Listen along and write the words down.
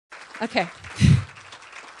Okay.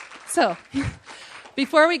 So,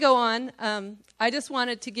 before we go on, I just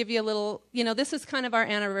wanted to give you a little, this is kind of our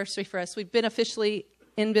anniversary for us. We've been officially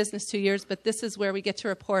in business 2 years, but this is where we get to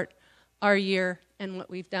report our year and what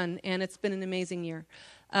we've done, and it's been an amazing year.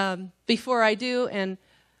 Before I do, and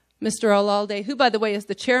Mr. Olalde, who, by the way, is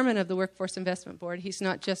the chairman of the Workforce Investment Board. He's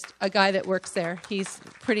not just a guy that works there. He's a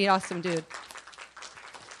pretty awesome dude.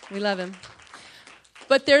 We love him.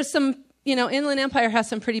 But there's some, Inland Empire has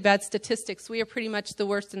some pretty bad statistics. We are pretty much the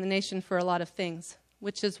worst in the nation for a lot of things,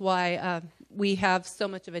 which is why we have so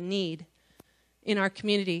much of a need in our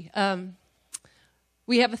community.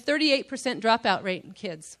 We have a 38% dropout rate in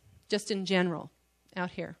kids, just in general,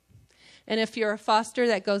 out here. And if you're a foster,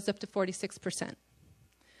 that goes up to 46%.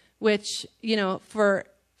 Which, for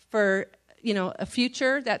a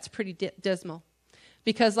future, that's pretty dismal.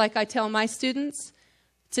 Because like I tell my students,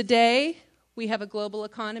 today we have a global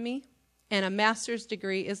economy, and a master's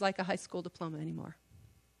degree is like a high school diploma anymore.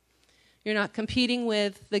 You're not competing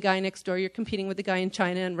with the guy next door. You're competing with the guy in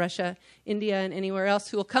China and Russia, India, and anywhere else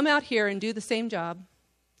who will come out here and do the same job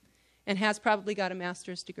and has probably got a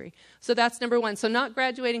master's degree. So that's number one. So not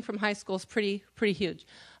graduating from high school is pretty huge.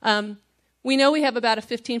 We know we have about a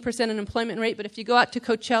 15% unemployment rate, but if you go out to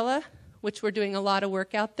Coachella, which we're doing a lot of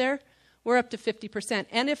work out there, we're up to 50%.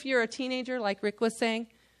 And if you're a teenager, like Rick was saying,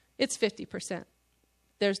 it's 50%.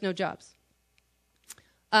 There's no jobs.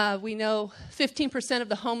 We know 15% of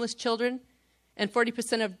the homeless children, and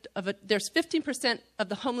 40% there's 15% of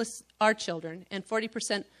the homeless are children, and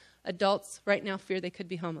 40% adults right now fear they could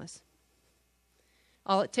be homeless.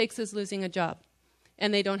 All it takes is losing a job,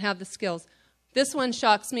 and they don't have the skills. This one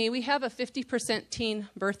shocks me. We have a 50% teen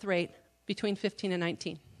birth rate between 15 and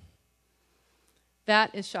 19.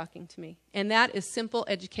 That is shocking to me. And that is simple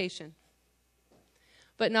education.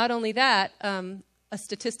 But not only that, a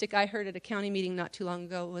statistic I heard at a county meeting not too long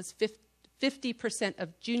ago was 50%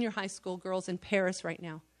 of junior high school girls in Paris right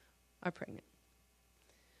now are pregnant.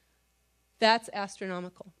 That's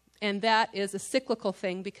astronomical. And that is a cyclical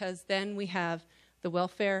thing, because then we have the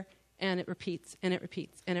welfare, and it repeats, and it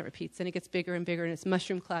repeats, and it repeats, and it gets bigger and bigger, and it's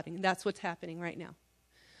mushroom clouding. And that's what's happening right now.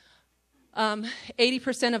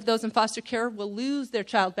 80% of those in foster care will lose their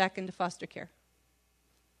child back into foster care.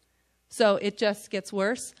 So it just gets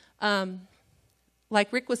worse.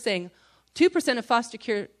 Like Rick was saying, 2% of foster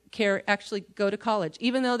care actually go to college.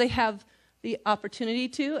 Even though they have the opportunity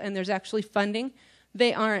to, and there's actually funding,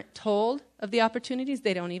 they aren't told of the opportunities.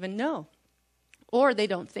 They don't even know. Or they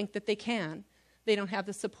don't think that they can. They don't have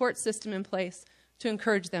the support system in place to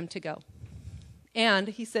encourage them to go. And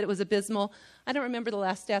he said it was abysmal. I don't remember the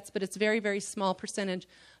last stats, but it's a very, very small percentage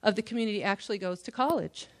of the community actually goes to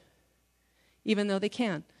college, even though they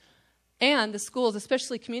can. And the schools,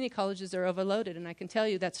 especially community colleges, are overloaded. And I can tell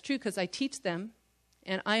you that's true because I teach them,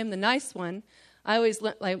 and I am the nice one. I always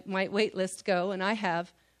let my wait list go, and I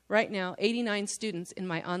have right now 89 students in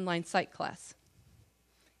my online psych class.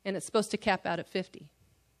 And it's supposed to cap out at 50.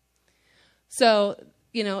 So,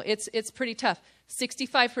 it's pretty tough.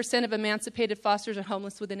 65% of emancipated fosters are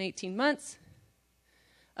homeless within 18 months.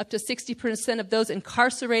 Up to 60% of those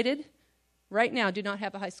incarcerated right now do not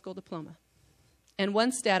have a high school diploma. And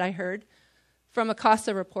one stat I heard from a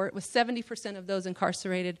CASA report was 70% of those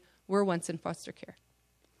incarcerated were once in foster care.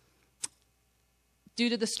 Due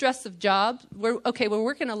to the stress of jobs, we're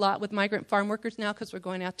working a lot with migrant farm workers now because we're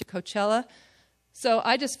going out to Coachella. So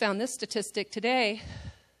I just found this statistic today.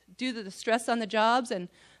 Due to the stress on the jobs and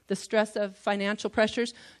the stress of financial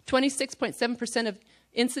pressures, 26.7% of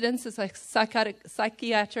incidences like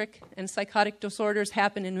psychiatric and psychotic disorders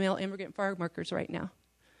happen in male immigrant farm workers right now.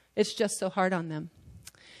 It's just so hard on them.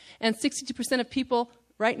 And 62% of people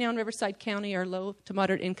right now in Riverside County are low to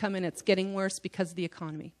moderate income, and it's getting worse because of the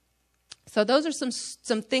economy. So those are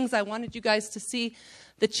some things I wanted you guys to see,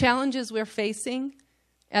 the challenges we're facing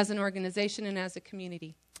as an organization and as a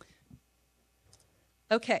community.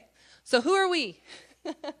 Okay, so who are we?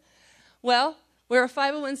 Well, we're a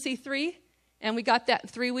 501c3, and we got that in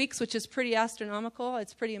 3 weeks, which is pretty astronomical.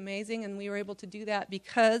 It's pretty amazing, and we were able to do that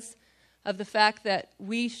because of the fact that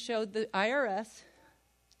we showed the IRS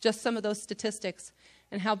just some of those statistics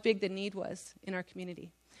and how big the need was in our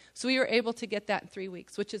community. So we were able to get that in 3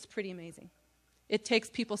 weeks, which is pretty amazing. It takes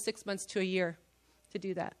people 6 months to a year to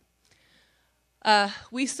do that.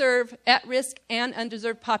 We serve at-risk and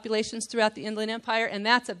undeserved populations throughout the Inland Empire, and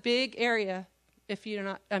that's a big area. If you're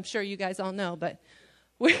not, I'm sure you guys all know, but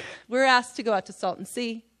we're asked to go out to Salton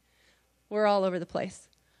Sea. We're all over the place.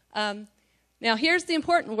 Now, here's the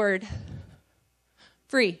important word: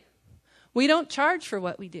 free. We don't charge for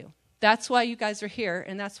what we do. That's why you guys are here,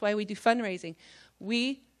 and that's why we do fundraising.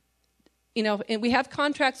 We and we have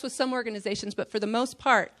contracts with some organizations, but for the most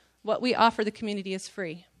part, what we offer the community is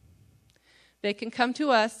free. They can come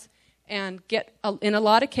to us and get, in a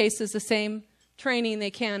lot of cases, the same training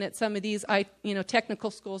they can at some of these,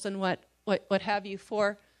 technical schools and what have you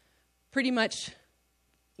for pretty much,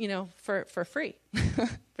 for free,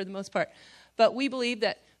 for the most part. But we believe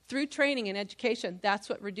that through training and education, that's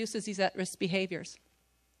what reduces these at-risk behaviors.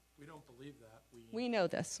 We don't believe that. We know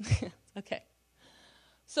this. Okay.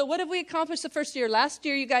 So what have we accomplished the first year? Last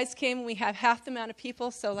year, you guys came, and we have half the amount of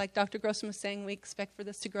people. So like Dr. Grossman was saying, we expect for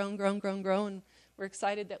this to grow and grow and grow and grow, and we're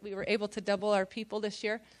excited that we were able to double our people this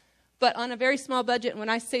year. But on a very small budget, and when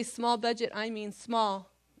I say small budget, I mean small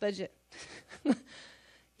budget.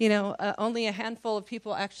 Only a handful of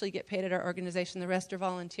people actually get paid at our organization. The rest are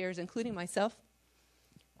volunteers, including myself.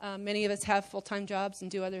 Many of us have full-time jobs and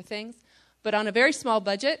do other things. But on a very small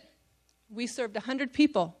budget, we served 100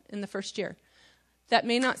 people in the first year. That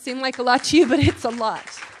may not seem like a lot to you, but it's a lot.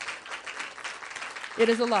 It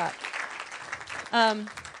is a lot.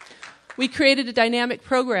 We created a dynamic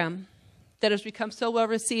program that has become so well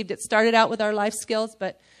received. It started out with our life skills,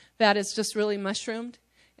 but that has just really mushroomed,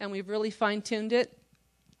 and we've really fine-tuned it.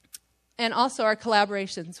 And also our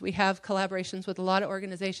collaborations. We have collaborations with a lot of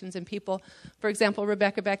organizations and people. For example,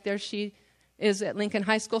 Rebecca back there, she is at Lincoln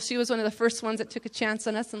High School. She was one of the first ones that took a chance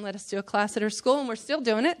on us and let us do a class at her school, and we're still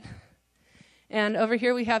doing it. And over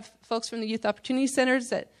here we have folks from the Youth Opportunity Centers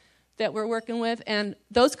that we're working with, and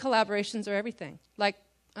those collaborations are everything. Like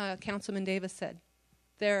Councilman Davis said,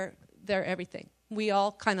 they're everything. We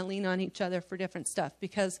all kind of lean on each other for different stuff,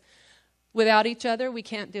 because without each other, we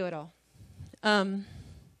can't do it all.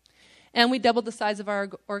 And we doubled the size of our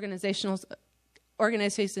organization's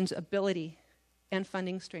ability and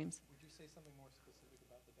funding streams. Would you say something more specific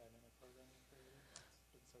about the dynamic program you created?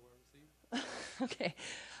 It's so well received. Okay.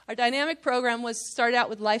 Our dynamic program was started out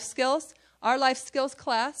with life skills. Our life skills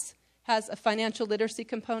class has a financial literacy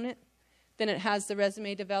component. Then it has the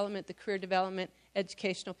resume development, the career development,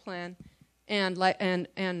 educational plan, and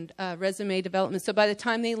resume development. So by the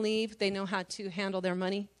time they leave, they know how to handle their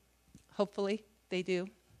money. Hopefully, they do.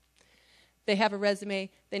 They have a resume.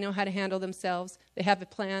 They know how to handle themselves. They have a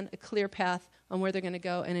plan, a clear path on where they're going to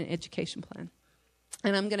go, and an education plan.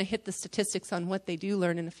 And I'm going to hit the statistics on what they do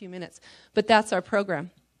learn in a few minutes. But that's our program.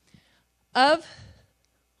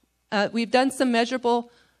 We've done some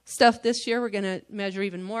measurable stuff this year. We're going to measure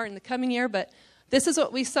even more in the coming year. But this is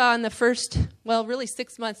what we saw in the first, really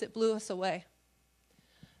 6 months. It blew us away.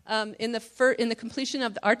 In the completion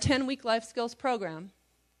of our 10-week life skills program,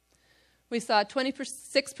 we saw a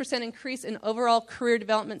 26% increase in overall career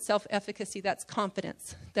development self-efficacy. That's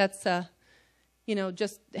confidence. That's,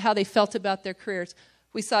 just how they felt about their careers.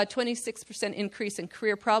 We saw a 26% increase in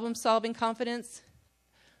career problem-solving confidence,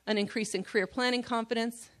 an increase in career planning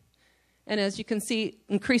confidence, and as you can see,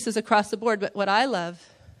 increases across the board. But what I love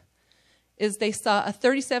is they saw a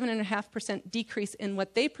 37.5% decrease in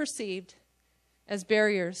what they perceived as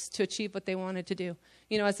barriers to achieve what they wanted to do.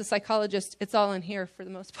 As a psychologist, it's all in here for the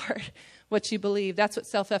most part, what you believe. That's what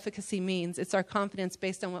self-efficacy means. It's our confidence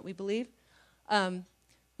based on what we believe.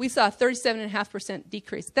 We saw a 37.5%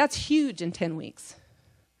 decrease. That's huge in 10 weeks.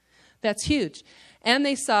 That's huge. And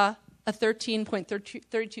they saw a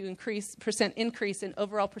 13.32% increase in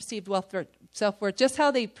overall perceived self-worth, just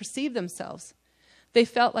how they perceive themselves. They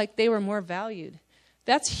felt like they were more valued.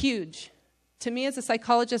 That's huge. To me as a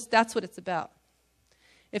psychologist, that's what it's about.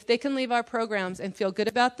 If they can leave our programs and feel good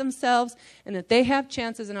about themselves and that they have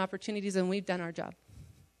chances and opportunities, and we've done our job.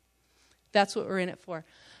 That's what we're in it for.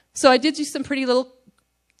 So I did you some pretty little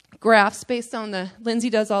graphs based on Lindsay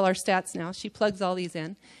does all our stats now. She plugs all these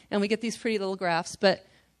in, and we get these pretty little graphs. But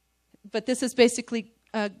this is basically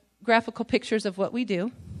graphical pictures of what we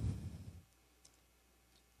do.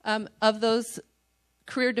 Of those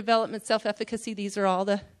career development, self-efficacy, these are all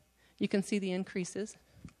you can see the increases.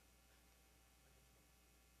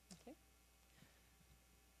 Okay.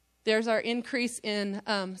 There's our increase in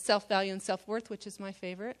self-value and self-worth, which is my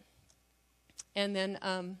favorite. And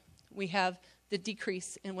then we have the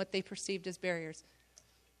decrease in what they perceived as barriers.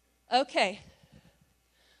 Okay.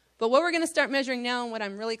 But what we're going to start measuring now, and what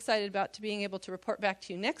I'm really excited about to being able to report back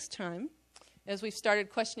to you next time, as we've started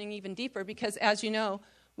questioning even deeper, because as you know,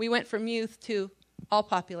 we went from youth to all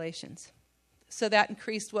populations. So that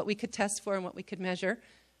increased what we could test for and what we could measure.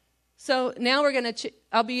 So now we're going to,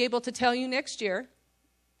 I'll be able to tell you next year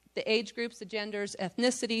the age groups, the genders,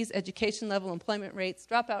 ethnicities, education level, employment rates,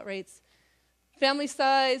 dropout rates, family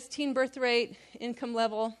size, teen birth rate, income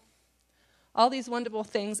level, all these wonderful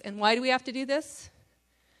things. And why do we have to do this?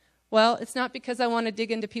 Well, it's not because I want to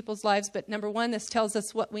dig into people's lives, but number one, this tells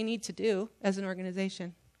us what we need to do as an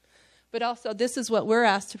organization. but also this is what we're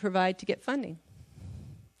asked to provide to get funding.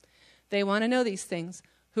 They want to know these things.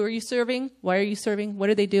 Who are you serving? Why are you serving? What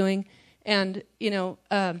are they doing? And,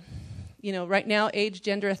 right now, age,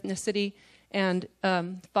 gender, ethnicity, and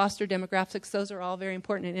foster demographics, those are all very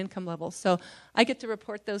important in income levels. So I get to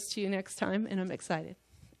report those to you next time, and I'm excited.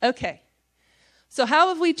 Okay. So how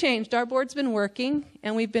have we changed? Our board's been working,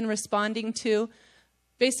 and we've been responding to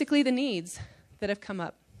basically the needs that have come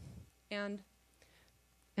up. And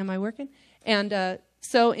am I working? And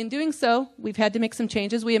so in doing so, we've had to make some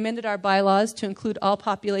changes. We amended our bylaws to include all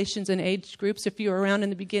populations and age groups. If you were around in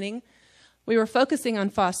the beginning, we were focusing on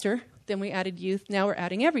foster. Then we added youth. Now we're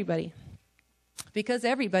adding everybody because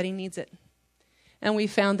everybody needs it. And we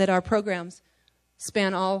found that our programs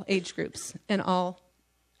span all age groups and all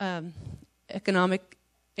economic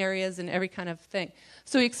areas and every kind of thing.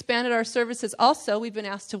 So we expanded our services. Also, we've been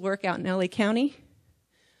asked to work out in LA County,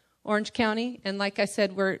 Orange County, and like I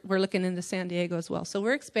said, we're looking into San Diego as well. So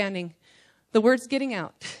we're expanding. The word's getting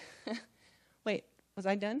out. Wait, was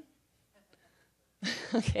I done?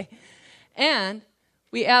 Okay. And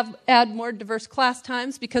we add more diverse class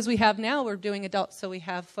times because we're doing adults, so we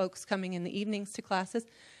have folks coming in the evenings to classes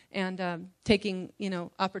and taking,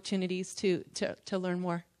 opportunities to learn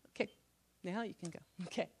more. Okay, now you can go.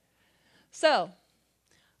 Okay. So,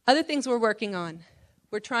 other things we're working on.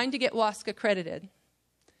 We're trying to get WASC accredited.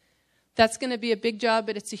 That's going to be a big job,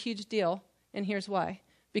 but it's a huge deal, and here's why.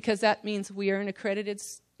 Because that means we are an accredited,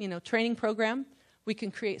 training program. We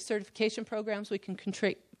can create certification programs. We can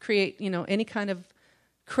create, any kind of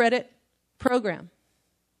credit program.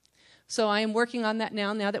 So I am working on that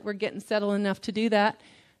now that we're getting settled enough to do that.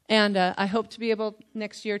 And I hope to be able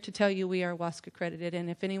next year to tell you we are WASC accredited. And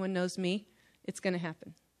if anyone knows me, it's going to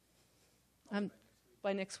happen.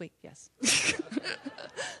 By next week, yes.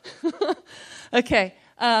 Okay.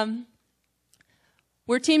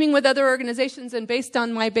 We're teaming with other organizations, and based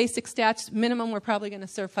on my basic stats, minimum, we're probably going to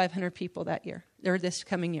serve 500 people that year, or this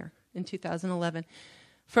coming year, in 2011,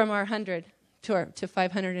 from our 100 to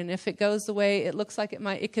 500. And if it goes the way it looks like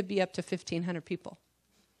it could be up to 1,500 people.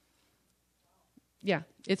 Yeah,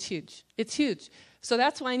 it's huge. It's huge. So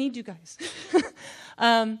that's why I need you guys.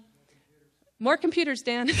 More computers,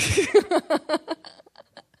 Dan.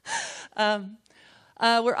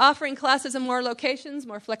 We're offering classes in more locations,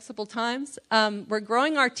 more flexible times. We're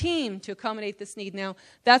growing our team to accommodate this need. Now,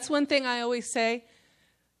 that's one thing I always say.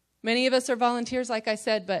 Many of us are volunteers, like I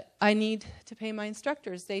said, but I need to pay my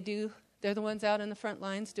instructors. They're the ones out in the front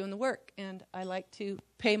lines doing the work, and I like to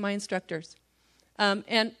pay my instructors.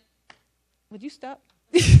 And would you stop?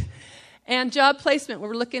 And job placement,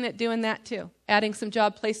 we're looking at doing that too, adding some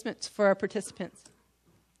job placements for our participants.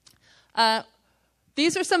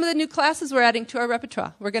 These are some of the new classes we're adding to our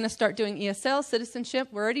repertoire. We're going to start doing ESL, citizenship.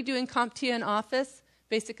 We're already doing CompTIA and Office,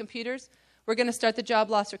 basic computers. We're going to start the job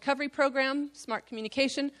loss recovery program, smart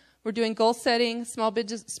communication. We're doing goal setting, small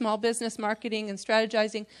business marketing and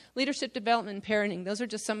strategizing, leadership development, and parenting. Those are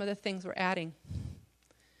just some of the things we're adding.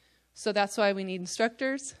 So that's why we need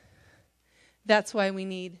instructors. That's why we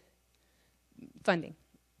need funding.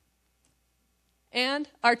 And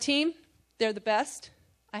our team, they're the best.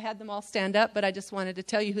 I had them all stand up, but I just wanted to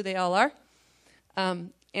tell you who they all are.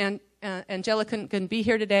 And Angela couldn't be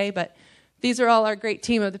here today, but these are all our great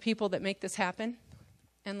team of the people that make this happen.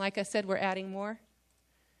 And like I said, we're adding more.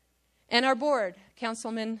 And our board,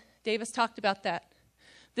 Councilman Davis talked about that.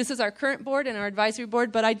 This is our current board and our advisory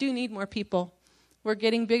board, but I do need more people. We're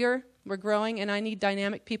getting bigger, we're growing, and I need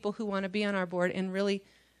dynamic people who want to be on our board and really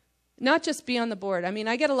not just be on the board. I mean,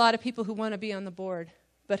 I get a lot of people who want to be on the board,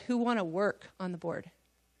 but who want to work on the board.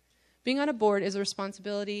 Being on a board is a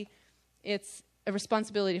responsibility. It's a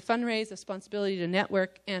responsibility to fundraise, a responsibility to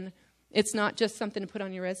network, and it's not just something to put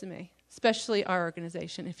on your resume, especially our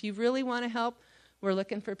organization. If you really want to help, we're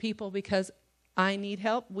looking for people because I need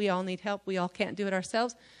help. We all need help. We all can't do it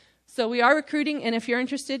ourselves. So we are recruiting, and if you're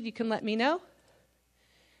interested, you can let me know.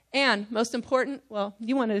 And most important, well,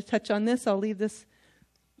 you wanted to touch on this. I'll leave this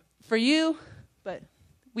for you, but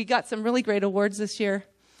we got some really great awards this year.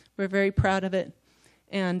 We're very proud of it,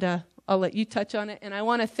 and I'll let you touch on it. And I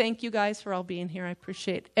want to thank you guys for all being here. I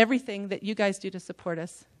appreciate everything that you guys do to support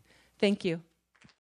us. Thank you.